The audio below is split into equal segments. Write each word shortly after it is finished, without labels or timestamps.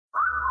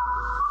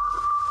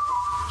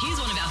Here's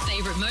one of our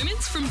favourite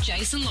moments from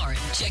Jason Lauren.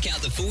 Check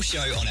out the full show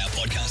on our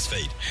podcast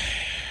feed.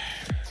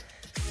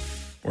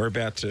 We're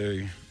about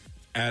to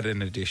add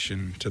an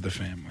addition to the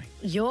family.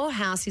 Your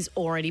house is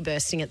already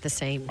bursting at the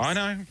seams. I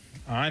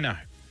know.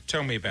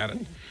 Tell me about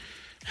it.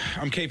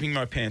 I'm keeping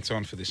my pants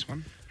on for this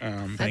one.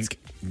 Thank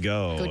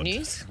God. Good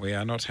news. We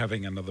are not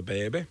having another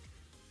baby.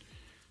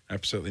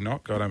 Absolutely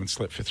not. God, I haven't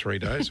slept for 3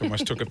 days.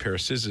 Almost took a pair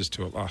of scissors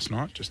to it last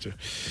night just to...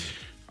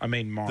 I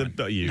mean mine.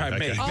 You. No,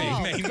 Okay. me.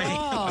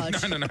 God.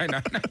 No.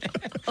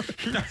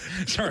 No,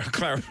 sorry, I'll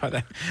clarify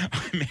that.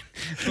 I mean,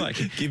 like...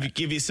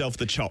 Give yourself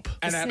the chop.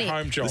 An snip.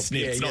 at-home job. The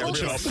snip, not the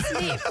chop.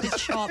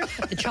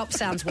 Snip. The chop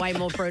sounds way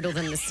more brutal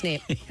than the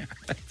snip.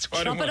 That's why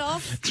I Chop didn't it want-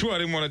 off. That's why I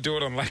didn't want to do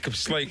it on lack of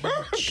sleep.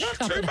 Oh, I've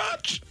got too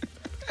much.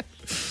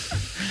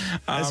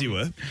 As you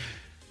were.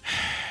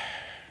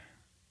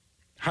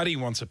 Huddy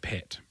wants a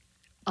pet.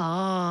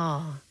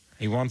 Oh.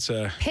 He wants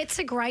a Pets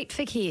are great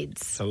for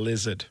kids.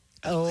 lizard.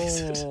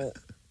 Oh.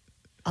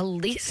 A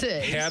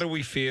lizard. How do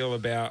we feel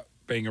about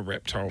being a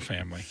reptile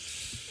family?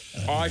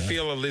 I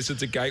feel a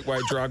lizard's a gateway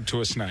drug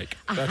to a snake.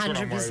 That's what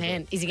I'm worried 100%.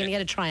 about. Is he going to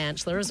get a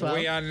tarantula as well?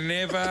 We are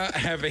never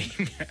having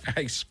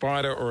a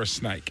spider or a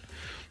snake.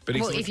 But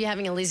he's Well, if you're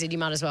having a lizard, you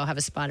might as well have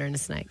a spider and a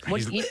snake.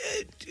 What, He's-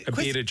 you- a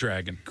bearded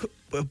dragon.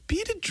 A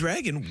bearded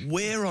dragon?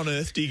 Where on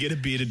earth do you get a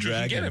bearded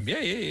dragon? Get him,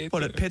 yeah.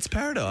 What, at Pets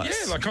Paradise?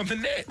 Yeah, like on the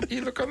net.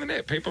 You look on the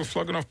net. People are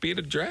flogging off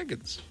bearded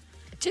dragons.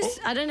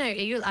 I don't know.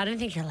 I don't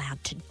think you're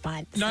allowed to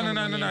buy. No. sell them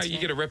on the You internet.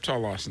 get a reptile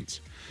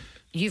license.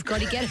 You've got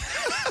to get.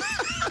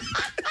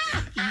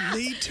 You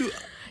need to...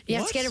 You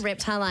have What? to get a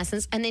reptile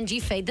license, and then do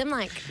you feed them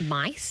like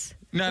mice?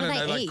 No, What do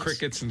they like eat?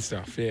 crickets and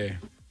stuff, yeah.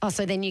 Oh,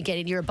 so then you get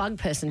it. You're a bug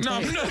person too. No,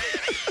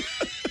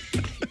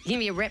 You can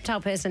be a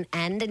reptile person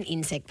and an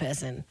insect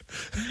person.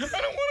 I don't want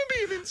to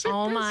be an insect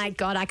Oh person. my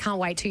God, I can't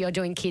wait till you're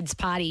doing kids'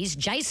 parties.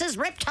 Jace's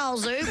Reptile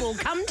Zoo will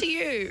come to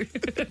you.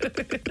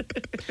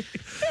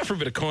 For a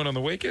bit of coin on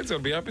the weekends, I'll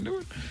be open to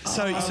it.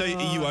 So are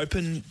you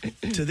open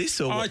to this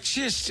or I what?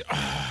 just,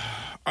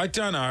 I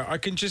don't know. I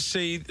can just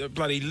see the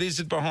bloody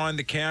lizard behind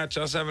the couch,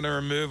 us having to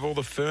remove all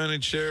the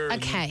furniture.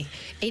 and- Okay.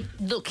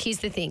 Look, here's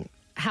the thing.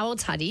 How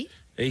old's Huddy?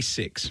 He's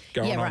 6,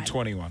 going on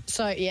 21.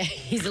 So, yeah,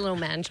 he's a little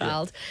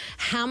man-child.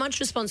 How much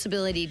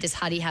responsibility does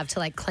Huddy have to,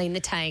 like, clean the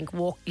tank,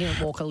 walk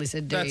a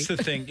lizard, do? That's the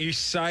thing. You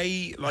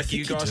say, like,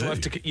 you think you guys do. will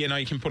have to,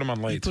 you can put them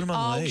on leads. Put them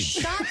on Oh, the lead.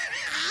 shut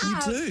You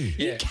up. do. You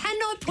Yeah.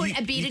 cannot put You- a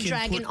you bearded can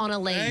dragon put- on a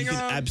lead. Hang You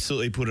can on.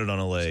 absolutely put it on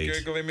a lead.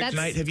 Google images. That's-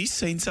 Mate, have you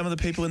seen some of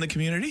the people in the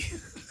community?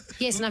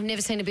 Yes, and I've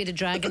never seen a bearded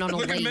dragon on a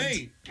Look lead.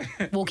 at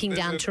me. Walking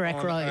down Lizard Turek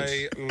on Road.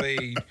 a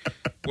lead.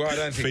 Well, I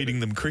don't think... Feeding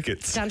them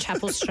crickets. Down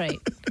Chapel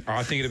Street.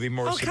 I think it'd be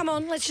more... Oh, come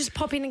on, let's just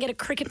pop in and get a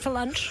cricket for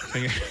lunch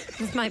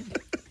with my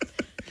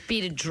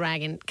bearded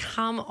dragon.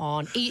 Come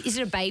on. Is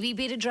it a baby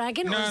bearded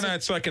dragon? or No, is it-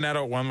 it's like an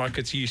adult one, like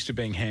it's used to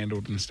being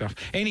handled and stuff.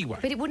 Anyway,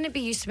 But wouldn't it be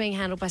used to being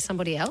handled by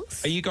somebody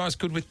else? are you guys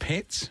good with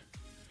pets?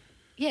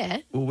 Yeah,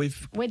 Well,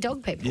 we're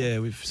dog people.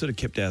 we've sort of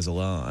kept ours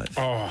alive.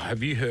 Oh,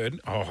 have you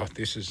heard? Oh,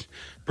 this is...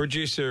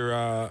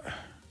 Producer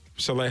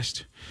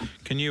Celeste,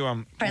 can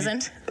you...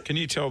 Present. Can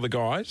you tell the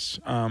guys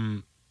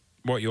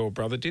what your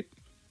brother did?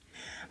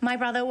 My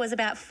brother was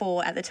about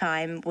 4 at the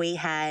time. We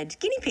had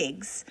guinea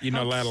pigs, You're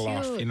not allowed to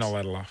laugh. cute. You're not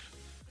allowed to laugh.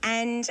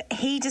 and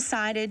he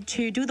decided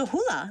to do the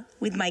hula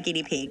with my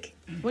guinea pig.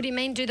 What do you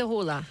mean, do the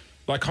hula?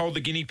 Like hold the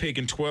guinea pig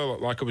and twirl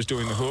it like it was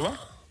doing the hula?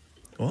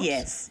 What?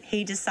 Yes,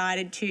 he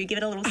decided to give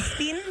it a little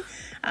spin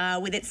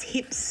with its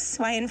hips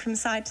swaying from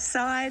side to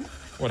side.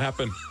 What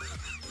happened?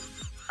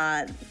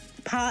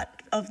 Part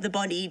of the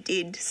body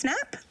did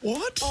snap.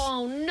 What?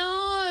 Oh,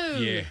 no.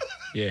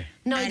 Yeah.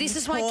 No, and this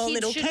is why poor kids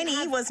little shouldn't Kenny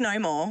have... was no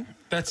more.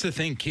 That's the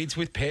thing. Kids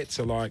with pets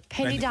are like...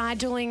 Penny died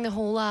doing the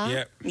hula.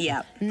 Yeah.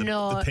 Yeah.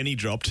 No. The penny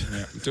dropped.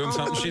 Doing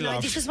something she no,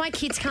 loves. this is why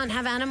kids can't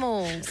have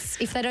animals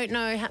if they don't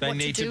know They what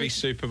need to do. to be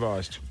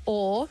supervised.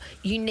 Or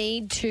you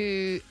need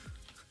to,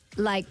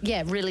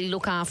 really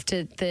look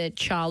after the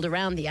child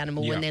around the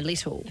animal Yeah. when they're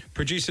little.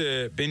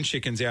 Producer Ben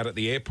Chicken's out at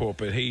the airport,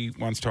 but he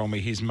once told me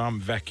his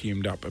mum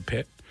vacuumed up a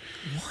pet.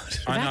 What?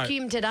 I know.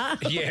 Vacuumed it up.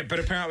 Yeah, but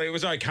apparently it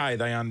was okay.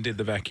 They undid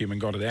the vacuum and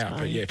got it out.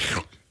 But yeah,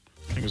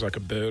 I think it was like a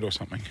bird or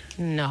something.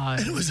 No.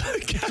 It was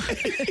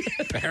okay.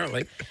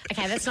 Apparently.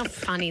 Okay, that's not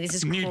funny. This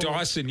is New cruel.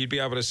 Dyson, you'd be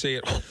able to see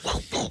it.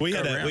 we go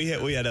had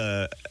around. we had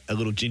a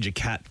little ginger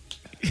cat,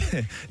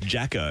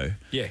 Jacko,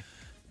 Yeah.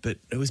 but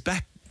it was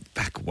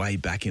way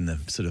back in the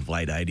sort of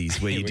late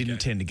 80s where Here you we didn't go.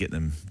 tend to get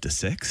them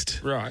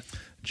desexed. Right.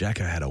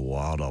 Jacko had a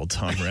wild old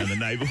time around the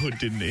neighbourhood,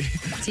 didn't he?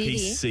 Did he?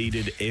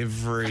 Seeded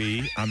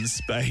every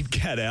unspayed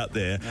cat out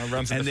there.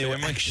 runs in and the there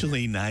family. were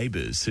actually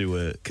neighbours who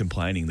were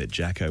complaining that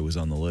Jacko was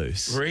on the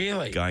loose.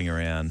 Really? Going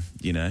around,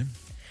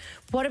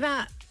 What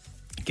about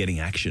getting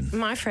action.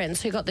 my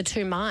friends who got the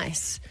 2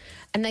 mice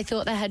and they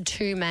thought they had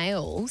 2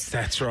 males?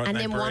 That's right, And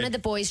they then one bred. of the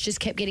boys just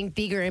kept getting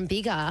bigger and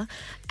bigger.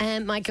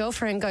 And my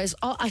girlfriend goes,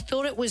 oh, I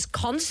thought it was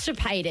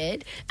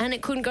constipated and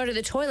it couldn't go to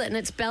the toilet and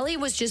its belly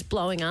was just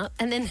blowing up.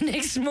 And then the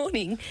next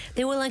morning,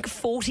 there were like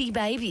 40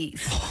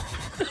 babies.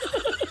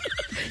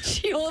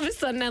 She all of a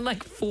sudden had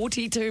like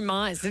 42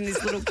 mice in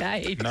this little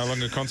cage. No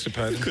longer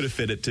constipated. Could have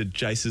fed it to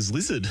Jace's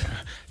lizard.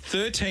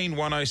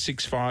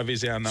 131065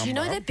 is our number. Do you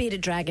know that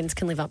bearded dragons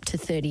can live up to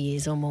 30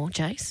 years or more,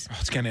 Jace? Oh,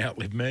 it's going to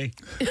outlive me.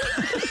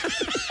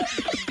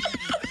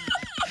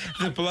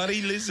 The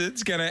bloody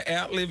lizard's going to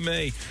outlive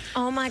me.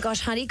 Oh my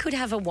gosh, Huddy could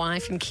have a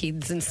wife and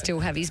kids and still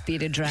have his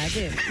bearded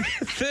dragon.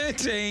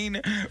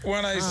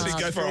 131065.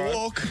 Go for a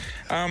walk.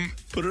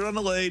 Put it on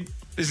a lead.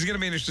 This is going to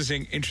be an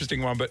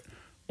interesting one, but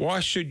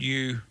why should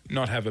you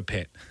not have a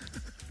pet?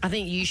 I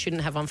think you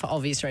shouldn't have one for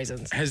obvious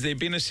reasons. Has there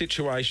been a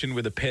situation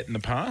with a pet in the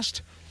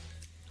past?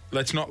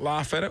 Let's not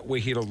laugh at it.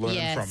 We're here to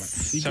learn from it.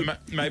 So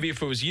maybe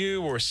if it was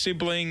you or a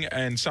sibling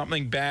and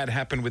something bad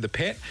happened with a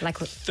pet,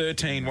 Like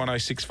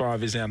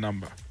 131065 is our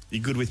number. You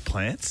good with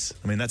plants?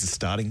 I mean, that's a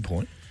starting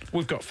point.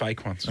 We've got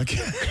fake ones. Okay.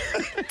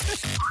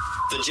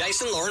 The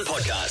Jason Lauren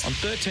Podcast. On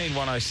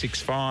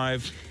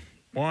 131065,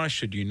 why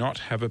should you not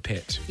have a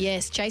pet?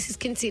 Yes, Jace is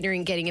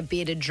considering getting a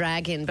bearded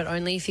dragon, but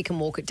only if he can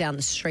walk it down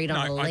the street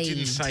on a No, lead. I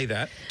didn't say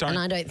that. And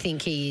I don't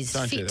think he's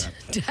Don't do fit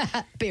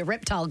to be a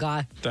reptile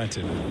guy. Don't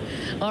do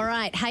that. All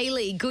right,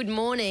 Hayley, good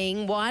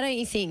morning. Why don't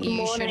you think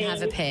you should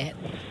have a pet?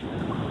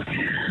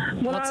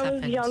 When What's I was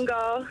happened?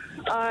 younger,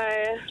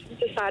 I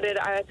decided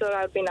I thought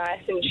I'd be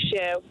nice and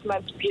share my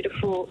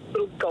beautiful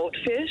little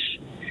goldfish.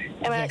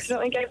 And I Yes.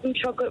 accidentally gave them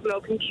chocolate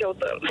milk and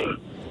killed them.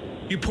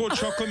 You poured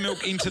chocolate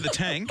milk into the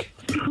tank?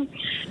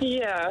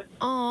 Yeah.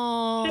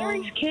 Oh,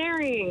 Sharing's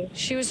caring.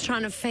 she was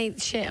trying to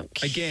feed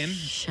Again,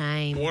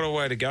 Shame. What a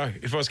way to go.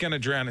 If I was going to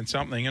drown in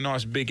something, a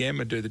nice big M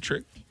would do the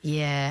trick.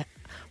 Yeah.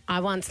 I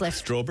once left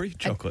Strawberry?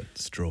 Chocolate.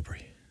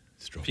 Strawberry.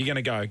 If you're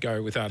going to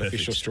go with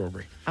artificial Perfect.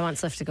 strawberry.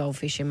 a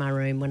goldfish in my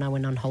room when I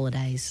went on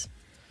holidays.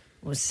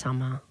 It was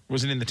summer.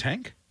 Was it in the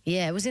tank?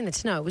 Yeah, it was in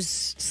the... No, it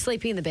was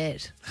sleeping in the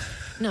bed.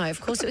 No,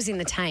 of course it was in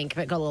the tank,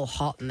 but it got a little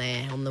hot in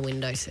there on the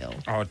windowsill.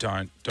 Oh,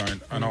 don't.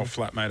 An old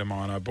flatmate of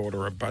mine, I bought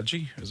her a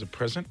budgie as a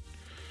present.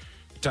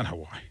 Don't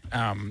know why.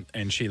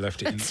 And she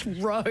left it in... It's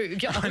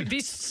rogue. I would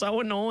be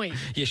so annoyed.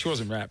 Yeah, she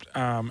wasn't wrapped.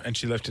 And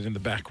she left it in the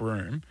back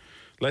room.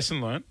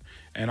 Lesson learnt.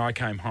 And I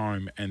came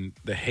home and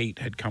the heat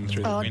had come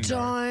through the window.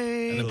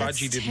 Don't. And the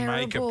That's budgie didn't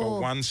make it, but terrible.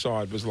 one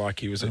side was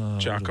like he was a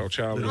charcoal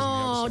Charlie.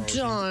 Oh, and the other side was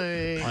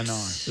don't. I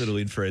know. Little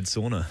infrared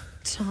sauna.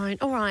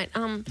 Don't. All right.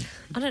 I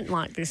don't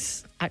like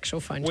this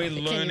actual phone We're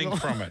topic learning anymore.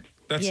 from it.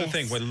 That's the Yes.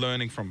 thing. We're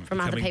learning from it.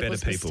 From other Becoming better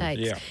people's people.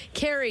 mistakes. Yeah.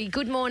 Kerry,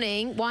 good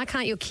morning. Why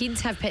can't your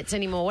kids have pets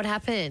anymore? What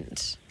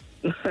happened?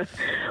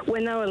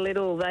 When they were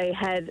little, they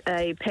had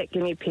a pet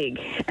guinea pig,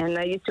 and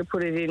they used to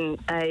put it in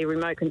a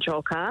remote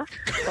control car,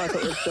 like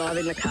it was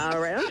driving the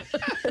car around.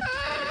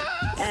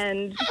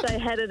 And they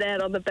had it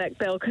out on the back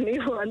balcony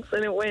once,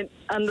 and it went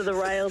under the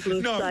rails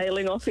and No.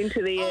 sailing off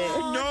into the air.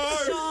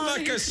 No,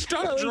 like a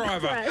stunt So he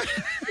driver. crashed.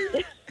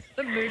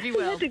 The movie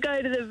We had to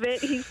go to the vet.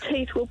 His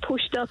teeth were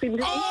pushed up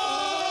into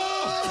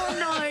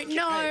Oh,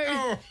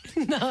 No.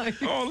 No.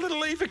 oh,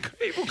 little evil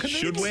Knievel.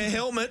 Should wear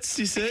helmets,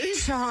 you see?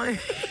 Don't.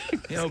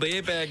 The old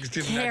airbags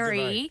didn't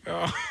Kerry. activate.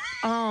 Oh.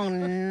 Oh,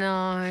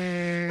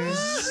 no.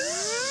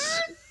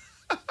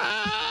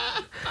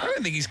 I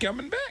don't think he's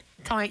coming back.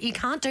 Don't. You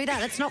can't do that.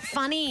 That's not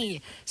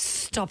funny.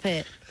 Stop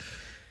it.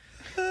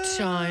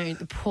 Don't.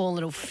 The poor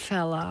little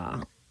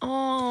fella.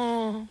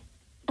 Oh.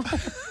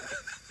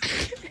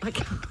 I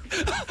can't.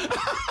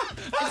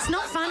 It's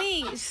not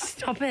funny.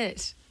 Stop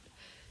it.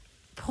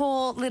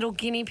 Poor little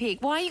guinea pig.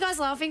 Why are you guys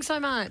laughing so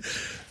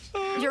much?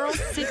 You're all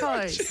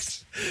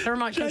sickos. The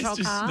remote control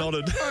Just car.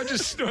 nodded. I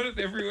just snorted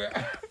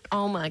everywhere.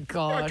 Oh my I could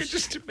gosh.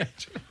 just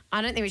imagine.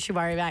 I don't think we should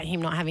worry about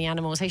him not having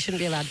animals. He shouldn't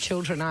be allowed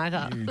children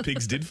either.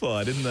 Pigs did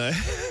fly, didn't they?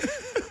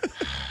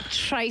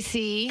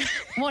 Tracy,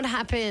 what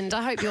happened?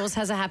 I hope yours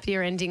has a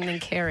happier ending than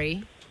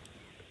Kerry.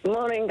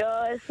 Morning,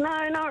 guys.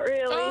 No, not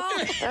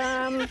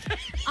really.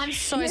 I'm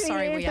so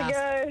sorry we asked.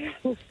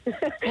 Ago,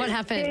 What 2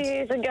 happened?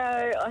 years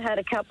ago, I had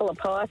a couple of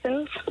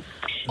pythons.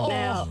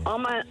 Now,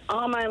 I'm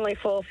only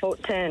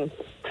 4'10",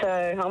 so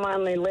I'm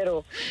only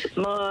little.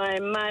 My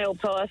male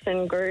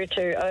python grew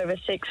to over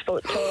 6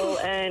 foot tall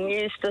and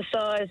used to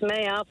size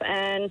me up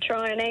and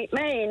try and eat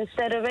me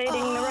instead of eating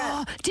the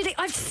rat.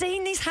 I've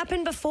seen this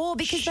happen before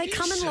because they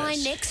come and lie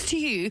Jesus. next to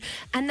you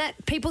and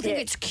that people think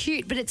Yeah. it's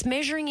cute, but it's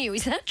measuring you.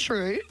 Is that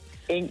true?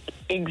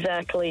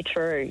 Exactly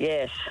true,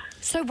 yes.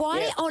 So why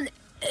Yeah. on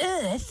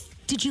earth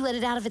did you let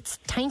it out of its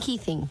tanky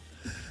thing?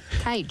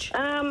 Cage.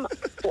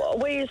 Well,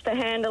 we used to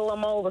handle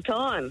them all the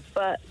time,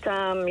 but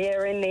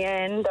in the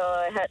end,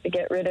 I had to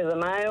get rid of the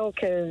male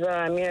because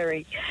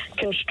he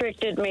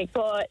constricted me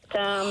quite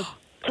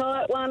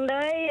tight one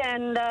day,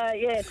 and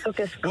it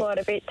took us quite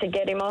a bit to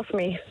get him off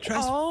me.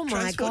 Trace, Oh,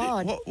 my Trace,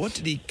 God. What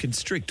did he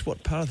constrict?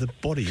 What part of the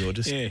body? Or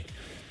just Yeah.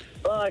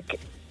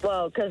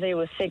 Because he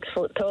was 6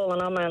 foot tall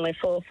and I'm only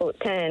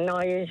 4'10",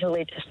 I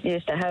usually just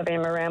used to have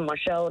him around my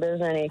shoulders,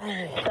 and he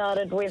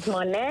started with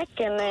my neck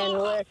and then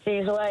worked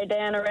his way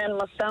down around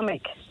my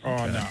stomach.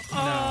 Oh, no.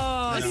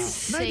 Oh,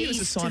 Oh, Maybe it was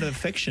a sign of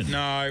affection.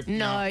 No.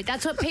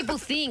 That's what people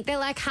think. They're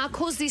like, how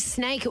cool's this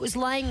snake? It was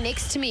lying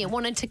next to me. It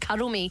wanted to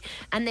cuddle me.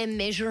 And they're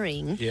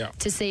measuring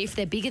to see if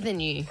they're bigger than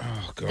you.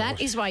 Oh, God.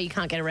 That is why you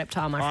can't get a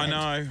reptile, my friend.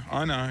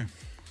 I know.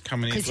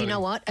 Because you know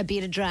what? A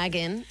bearded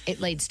dragon, it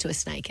leads to a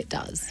snake. It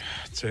does.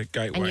 It's a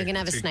gateway. And you're going to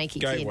have a snaky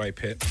gateway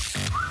pet.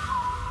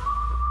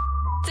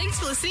 Thanks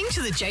for listening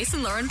to the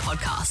Jason Lauren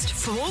podcast.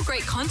 For more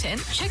great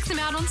content, check them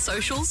out on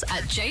socials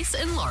at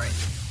Jason Lauren.